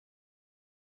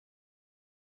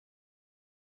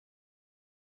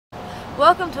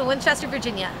Welcome to Winchester,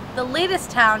 Virginia, the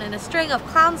latest town in a string of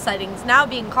clown sightings now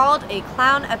being called a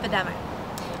clown epidemic.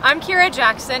 I'm Kira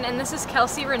Jackson, and this is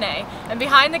Kelsey Renee, and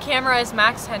behind the camera is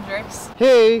Max Hendrix.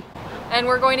 Hey! And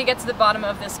we're going to get to the bottom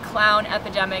of this clown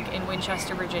epidemic in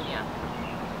Winchester, Virginia.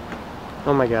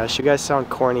 Oh my gosh, you guys sound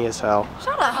corny as hell.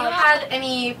 Shut up. Have you had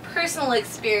any personal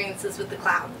experiences with the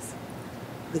clowns?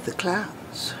 With the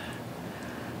clowns?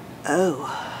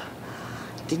 Oh,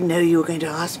 didn't know you were going to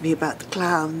ask me about the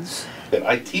clowns.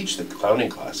 I teach the clowning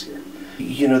class here.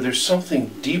 You know, there's something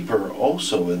deeper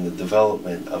also in the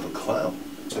development of a clown.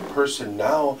 The person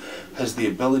now has the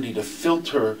ability to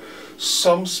filter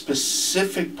some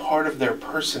specific part of their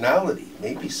personality,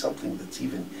 maybe something that's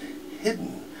even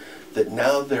hidden, that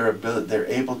now they're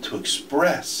able to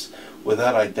express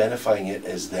without identifying it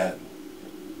as them.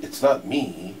 It's not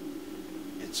me,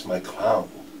 it's my clown.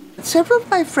 Several of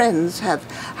my friends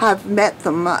have met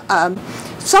them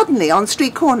suddenly on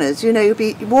street corners. You know, you'll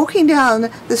be walking down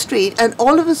the street and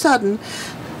all of a sudden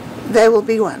there will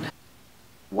be one.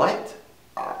 What?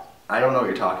 I don't know what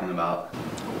you're talking about.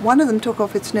 One of them took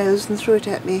off its nose and threw it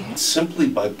at me. Simply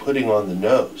by putting on the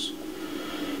nose,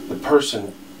 the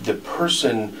person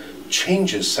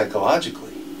changes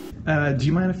psychologically. Do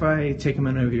you mind if I take a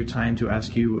minute of your time to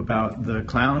ask you about the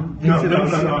clown No,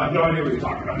 incidents? I have no idea what you're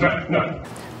talking about. No.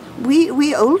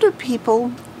 We older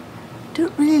people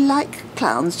don't really like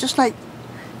clowns, just like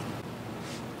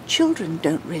children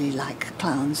don't really like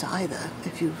clowns either,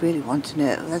 if you really want to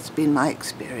know. That's been my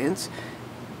experience.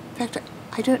 In fact,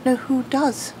 I don't know who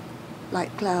does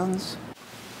like clowns.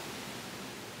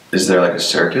 Is there like a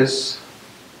circus?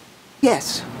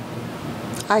 Yes.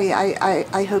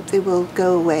 I hope they will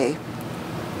go away.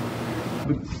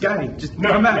 Guy, just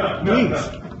come back, please.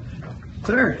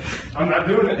 Sir, I'm not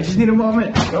doing I it. just need a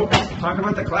moment. Nope. Talk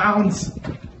about the clowns.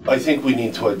 I think we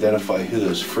need to identify who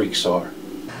those freaks are.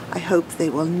 I hope they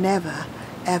will never,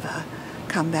 ever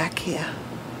come back here.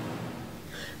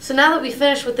 So now that we've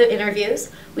finished with the interviews,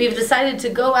 we've decided to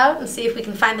go out and see if we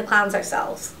can find the clowns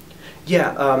ourselves.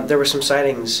 Yeah, there were some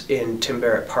sightings in Tim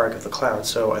Barrett Park of the clowns,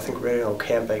 so I think we're gonna go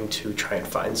camping to try and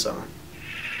find some.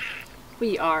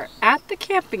 We are at the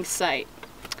camping site,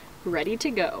 ready to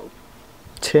go.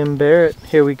 Tim Barrett,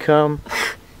 here we come.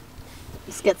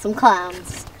 Let's get some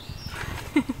clowns.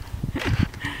 Do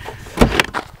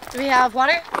we have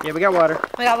water? Yeah, we got water.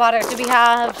 We got water. Do we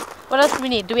have... What else do we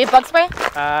need? Do we have bug spray?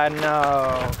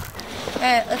 No.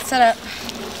 Alright, let's set up.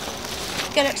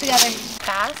 Get it together.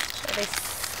 Fast? Are they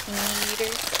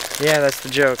speeders? Yeah, that's the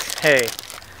joke. Hey,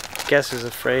 guess who's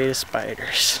afraid of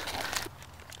spiders?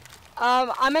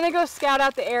 I'm gonna go scout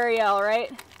out the area,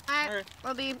 alright? Alright,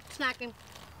 I'll be snacking.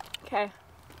 Okay.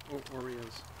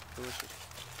 Oreos, delicious.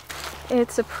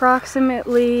 It's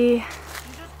approximately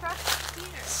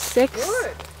 6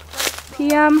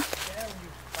 p.m.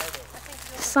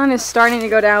 The sun is starting to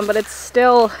go down, but it's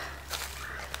still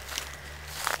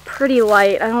pretty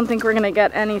light. I don't think we're gonna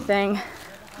get anything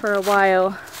for a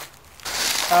while.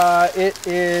 It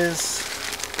is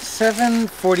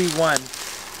 7:41.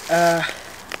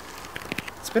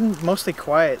 It's been mostly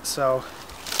quiet, so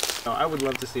I would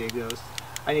love to see a ghost.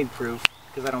 I need proof,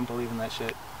 because I don't believe in that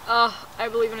shit. I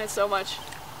believe in it so much.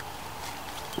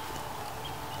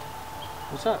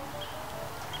 What's up?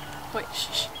 Wait,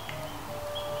 shh.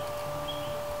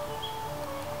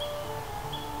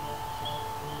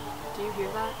 Do you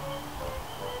hear that?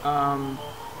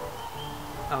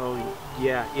 Oh,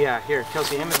 yeah, here,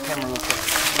 Kelsey, hand me the camera real quick.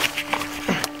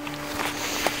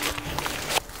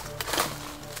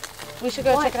 We should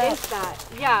go check it out. What is that?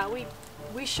 Yeah,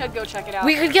 we should go check it out.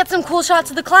 We could get some cool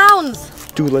shots of the clowns.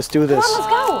 Dude, let's do this.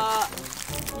 Come on,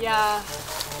 let's go. Yeah,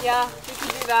 we can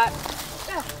do that.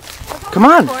 Yeah. Come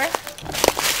on.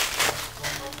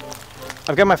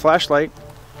 I've got my flashlight.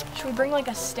 Should we bring like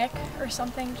a stick or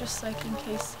something, just like in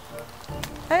case?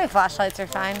 I think flashlights are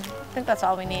fine. I think that's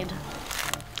all we need.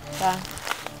 Yeah.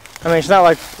 I mean, it's not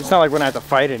like we're gonna have to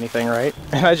fight anything, right?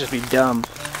 That'd just be dumb.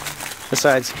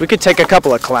 Besides, we could take a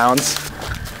couple of clowns.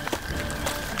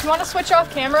 Do you want to switch off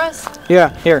cameras?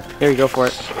 Yeah, here you go for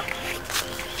it.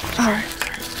 All right.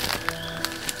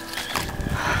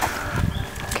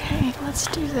 Okay, let's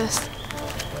do this.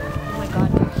 Oh my god,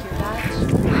 do you hear that?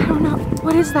 I don't know.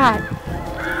 What is that?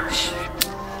 Shh.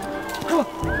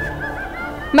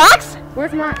 Max?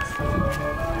 Where's Max?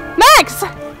 Max!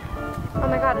 Oh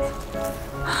my god,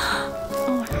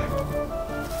 Oh.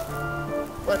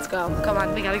 Let's go. Come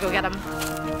on, we gotta go get him. We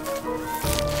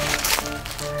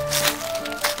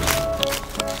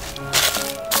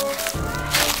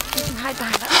can hide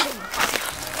behind that thing.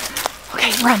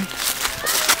 Okay, run.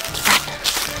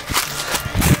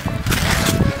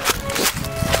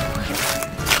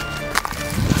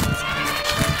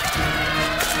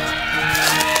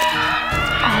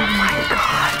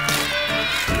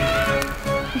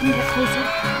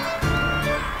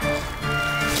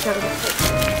 gotta go fix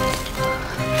it.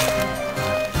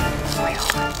 Wait,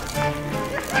 hold on.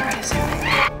 There it is. Oh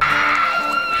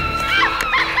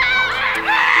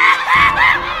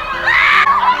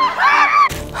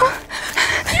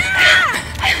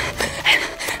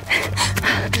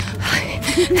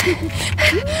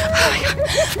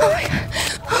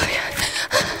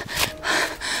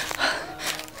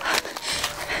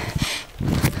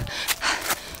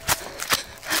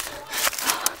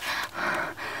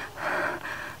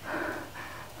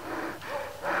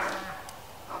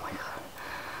my god. Oh my god.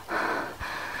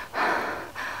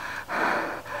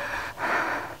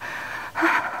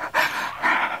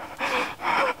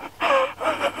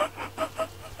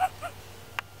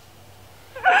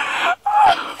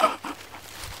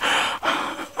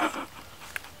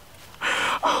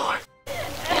 Oh my god.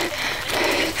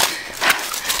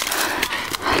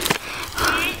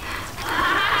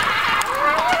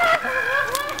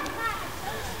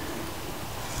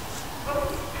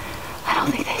 I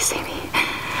don't think they see me.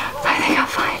 I think I'm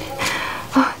fine.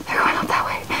 Oh, they're going up that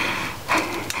way.